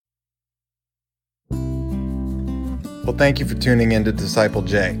Well, thank you for tuning in to Disciple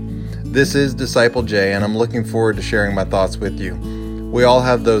J. This is Disciple J, and I'm looking forward to sharing my thoughts with you. We all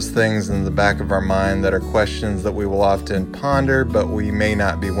have those things in the back of our mind that are questions that we will often ponder, but we may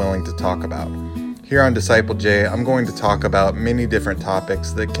not be willing to talk about. Here on Disciple J, I'm going to talk about many different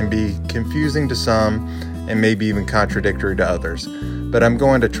topics that can be confusing to some and maybe even contradictory to others. But I'm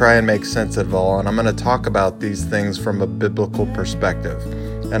going to try and make sense of it all, and I'm going to talk about these things from a biblical perspective.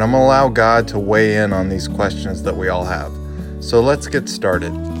 And I'm going to allow God to weigh in on these questions that we all have. So let's get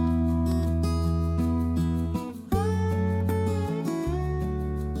started.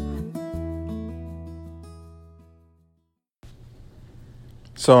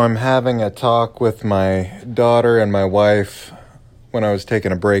 So I'm having a talk with my daughter and my wife when I was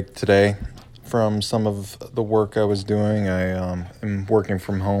taking a break today from some of the work I was doing. I am working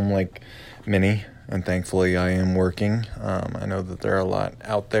from home like many, and thankfully I am working. I know that there are a lot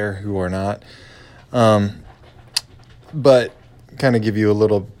out there who are not. But kind of give you a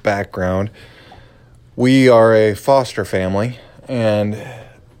little background. We are a foster family, and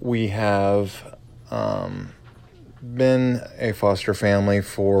we have been a foster family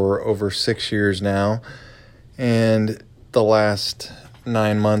for over 6 years now. And the last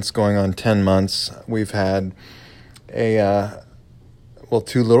 9 months, going on 10 months, we've had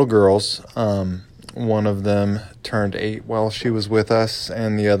two little girls. One of them turned 8 while she was with us,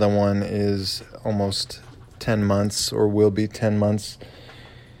 and the other one is almost 10 months, or will be 10 months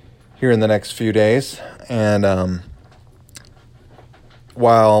here in the next few days. And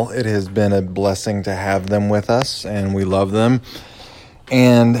while it has been a blessing to have them with us, and we love them,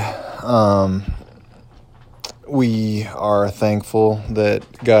 and we are thankful that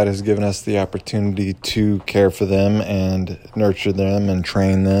God has given us the opportunity to care for them and nurture them and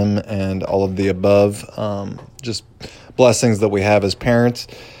train them and all of the above, just blessings that we have as parents.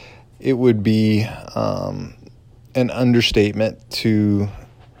 It would be an understatement to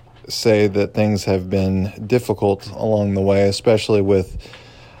say that things have been difficult along the way, especially with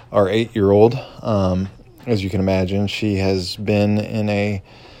our 8-year-old. As you can imagine, she has been in a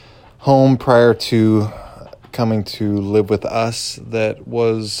home prior to coming to live with us that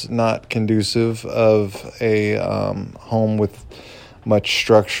was not conducive of a home with much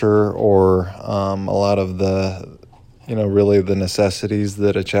structure or a lot of the, really the necessities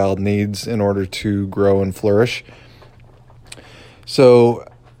that a child needs in order to grow and flourish. So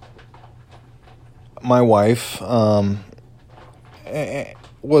my wife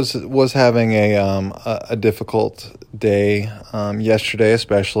was having a difficult day yesterday,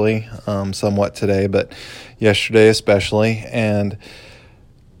 especially somewhat today, but yesterday especially. And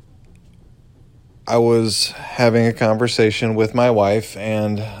I was having a conversation with my wife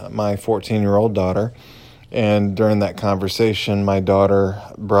and my 14-year-old daughter. And during that conversation, my daughter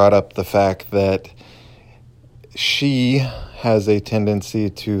brought up the fact that she has a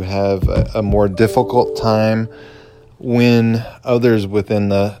tendency to have a more difficult time when others within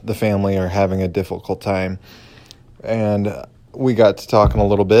the family are having a difficult time. And we got to talking a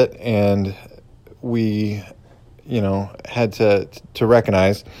little bit, and we, had to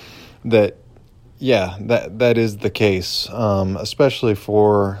recognize that, that is the case, especially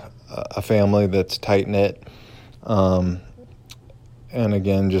for a family that's tight-knit. And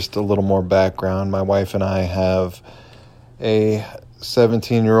again, just a little more background. My wife and I have a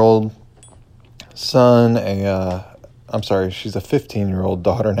 17-year-old son, she's a 15-year-old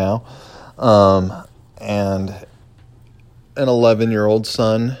daughter now, and an 11-year-old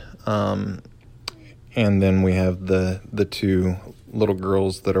son, and then we have the 2 little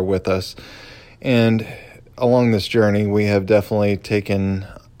girls that are with us. And along this journey, we have definitely taken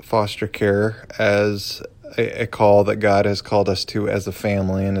foster care as a call that God has called us to as a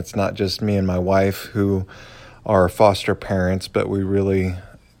family, and it's not just me and my wife who are foster parents, but we really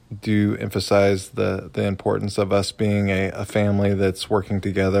do emphasize the importance of us being a family that's working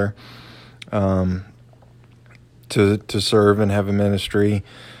together to serve and have a ministry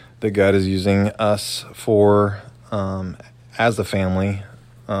that God is using us for as a family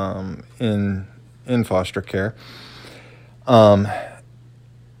in foster care.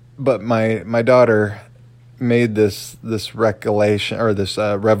 But my daughter made this revelation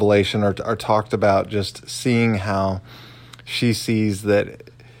or talked about just seeing how she sees that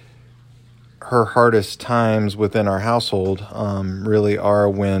her hardest times within our household really are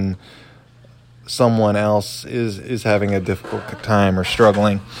when someone else is having a difficult time or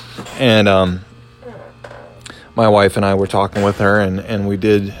struggling. And my wife and I were talking with her, and we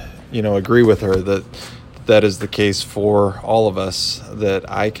did, agree with her that is the case for all of us, that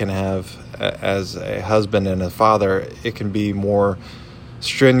I can have as a husband and a father. It can be more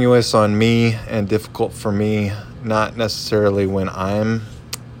strenuous on me and difficult for me, not necessarily when I'm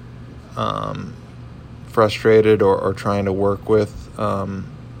frustrated or trying to work with a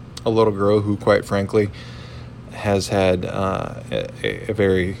little girl who, quite frankly, has had a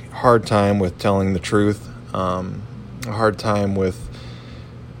very hard time with telling the truth, a hard time with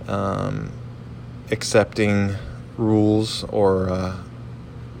accepting rules or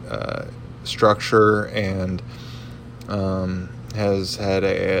structure, and has had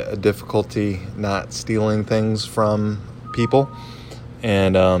a difficulty not stealing things from people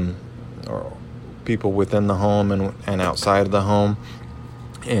and or people within the home and outside of the home.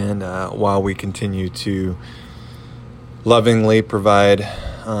 And while we continue to lovingly provide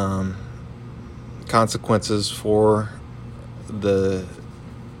consequences for the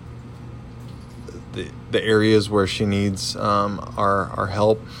areas where she needs our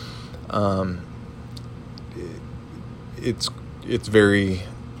help,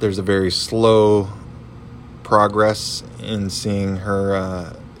 there's a very slow progress in seeing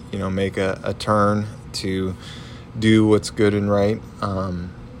her make a turn to do what's good and right,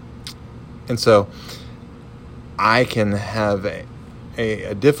 and so I can have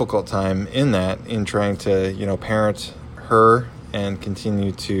a difficult time in trying to parent her and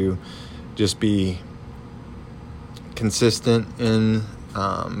continue to just be consistent in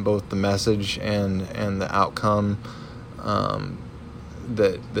both the message and the outcome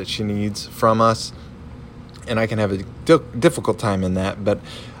that she needs from us. And I can have a difficult time in that, but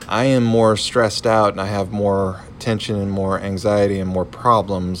I am more stressed out and I have more tension and more anxiety and more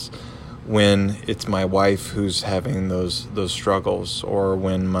problems when it's my wife who's having those struggles, or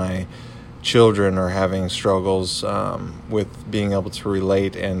when my children are having struggles with being able to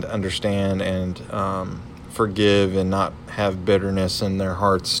relate and understand and forgive and not have bitterness in their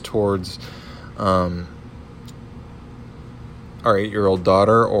hearts towards our 8-year-old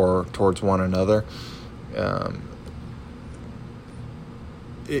daughter or towards one another.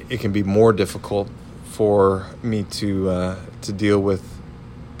 It can be more difficult for me to deal with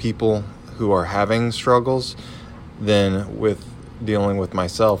people who are having struggles than with dealing with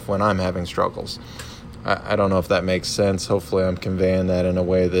myself when I'm having struggles. I don't know if that makes sense. Hopefully I'm conveying that in a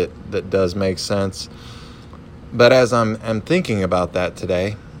way that does make sense. But as I'm thinking about that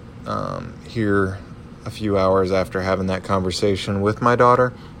today, here a few hours after having that conversation with my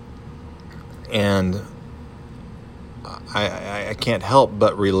daughter, and I can't help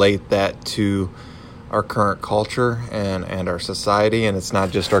but relate that to our current culture and our society. And it's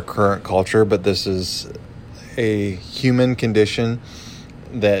not just our current culture, but this is a human condition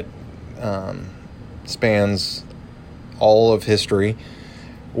that spans all of history,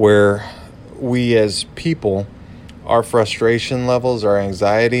 where we as people, our frustration levels, our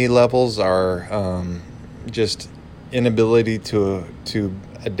anxiety levels, our just inability to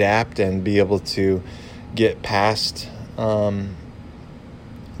adapt and be able to get past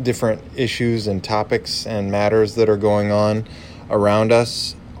different issues and topics and matters that are going on around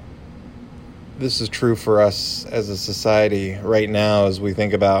us. This is true for us as a society right now as we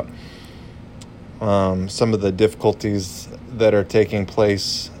think about some of the difficulties that are taking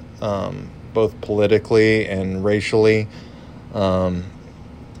place both politically and racially. And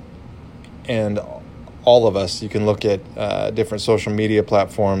all of us, you can look at different social media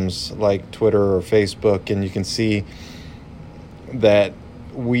platforms like Twitter or Facebook, and you can see that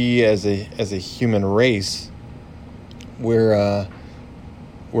we as a human race, we're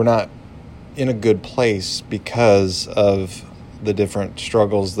not in a good place because of the different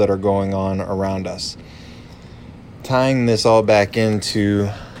struggles that are going on around us. Tying this all back into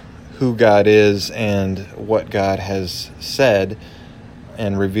who God is and what God has said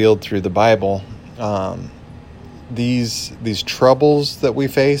and revealed through the Bible, these troubles that we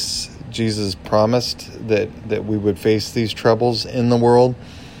face, Jesus promised that we would face these troubles in the world.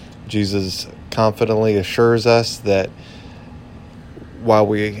 Jesus confidently assures us that while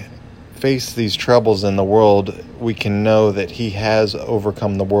we face these troubles in the world, we can know that He has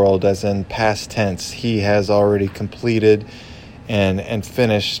overcome the world, as in past tense. He has already completed and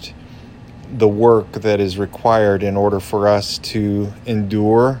finished the work that is required in order for us to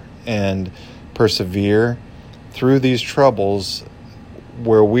endure and persevere through these troubles,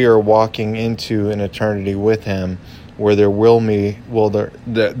 where we are walking into an eternity with Him, where there will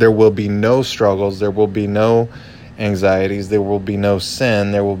be no struggles, there will be no anxieties, there will be no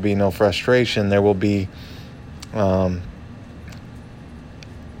sin, there will be no frustration, there will be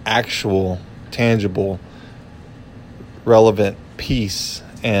actual, tangible, relevant peace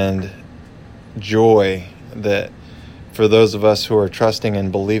and joy that for those of us who are trusting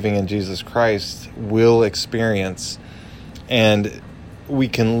and believing in Jesus Christ will experience. And we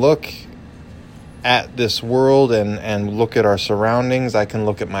can look at this world and look at our surroundings. I can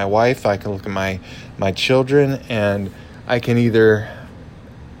look at my wife, I can look at my children, and I can either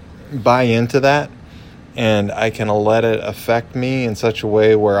buy into that and I can let it affect me in such a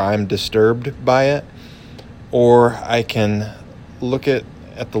way where I'm disturbed by it, or I can look at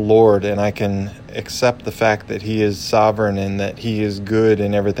the Lord and I can accept the fact that He is sovereign and that He is good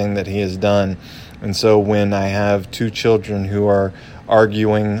in everything that He has done. And so when I have two children who are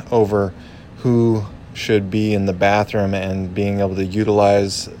arguing over who should be in the bathroom and being able to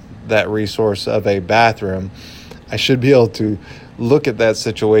utilize that resource of a bathroom, I should be able to look at that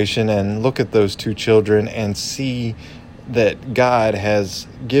situation and look at those two children and see that God has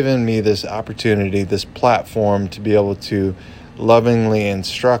given me this opportunity, this platform to be able to lovingly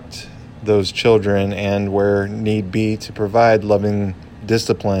instruct those children, and where need be to provide loving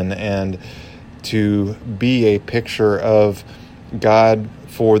discipline and to be a picture of God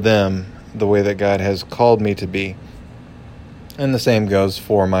for them the way that God has called me to be. And the same goes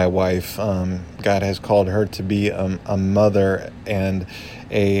for my wife. God has called her to be a mother and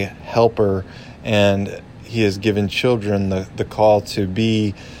a helper, and He has given children the call to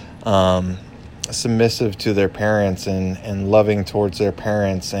be submissive to their parents and loving towards their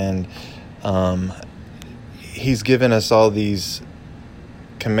parents. And He's given us all these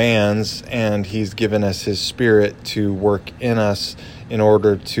commands, and He's given us His Spirit to work in us in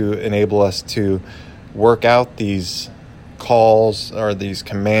order to enable us to work out these calls or these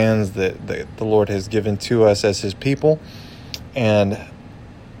commands that the Lord has given to us as His people. And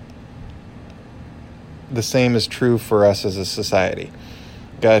the same is true for us as a society.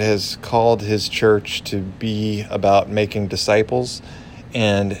 God has called His church to be about making disciples,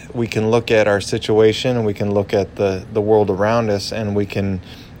 and we can look at our situation and we can look at the world around us, and we can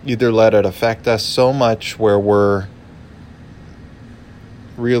either let it affect us so much where we're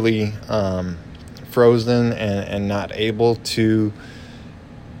really frozen and not able to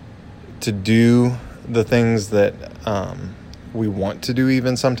do the things that we want to do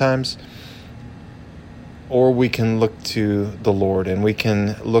even sometimes. Or we can look to the Lord and we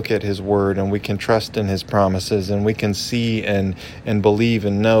can look at His Word and we can trust in His promises, and we can see and believe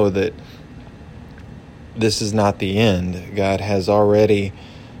and know that this is not the end. God has already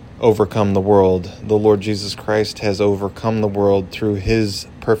overcome the world. The Lord Jesus Christ has overcome the world through His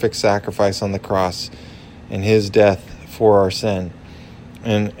perfect sacrifice on the cross and His death for our sin.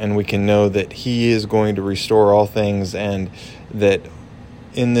 And we can know that He is going to restore all things, and that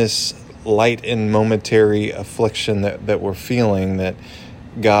in this light and momentary affliction that we're feeling, that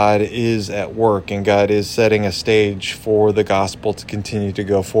God is at work and God is setting a stage for the gospel to continue to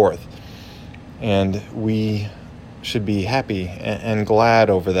go forth. And we should be happy and glad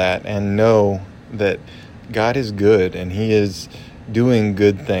over that, and know that God is good and He is doing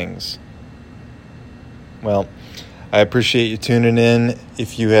good things. Well, I appreciate you tuning in.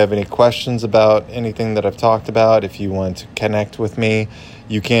 If you have any questions about anything that I've talked about, if you want to connect with me,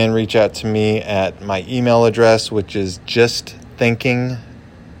 you can reach out to me at my email address, which is justthinking,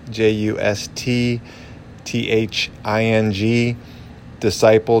 JUSTTHING,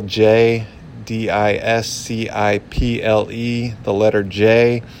 disciple J, DISCIPLE, the letter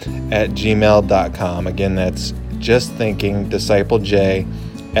J, at gmail.com. Again, that's justthinking, disciple J,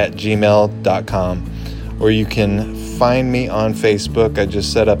 at gmail.com. Or you can find me on Facebook. I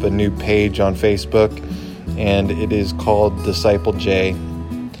just set up a new page on Facebook, and it is called Disciple J.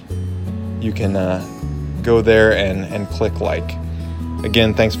 You can go there and click like.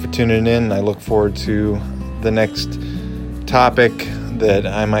 Again, thanks for tuning in. I look forward to the next topic that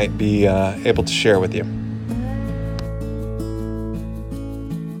I might be able to share with you.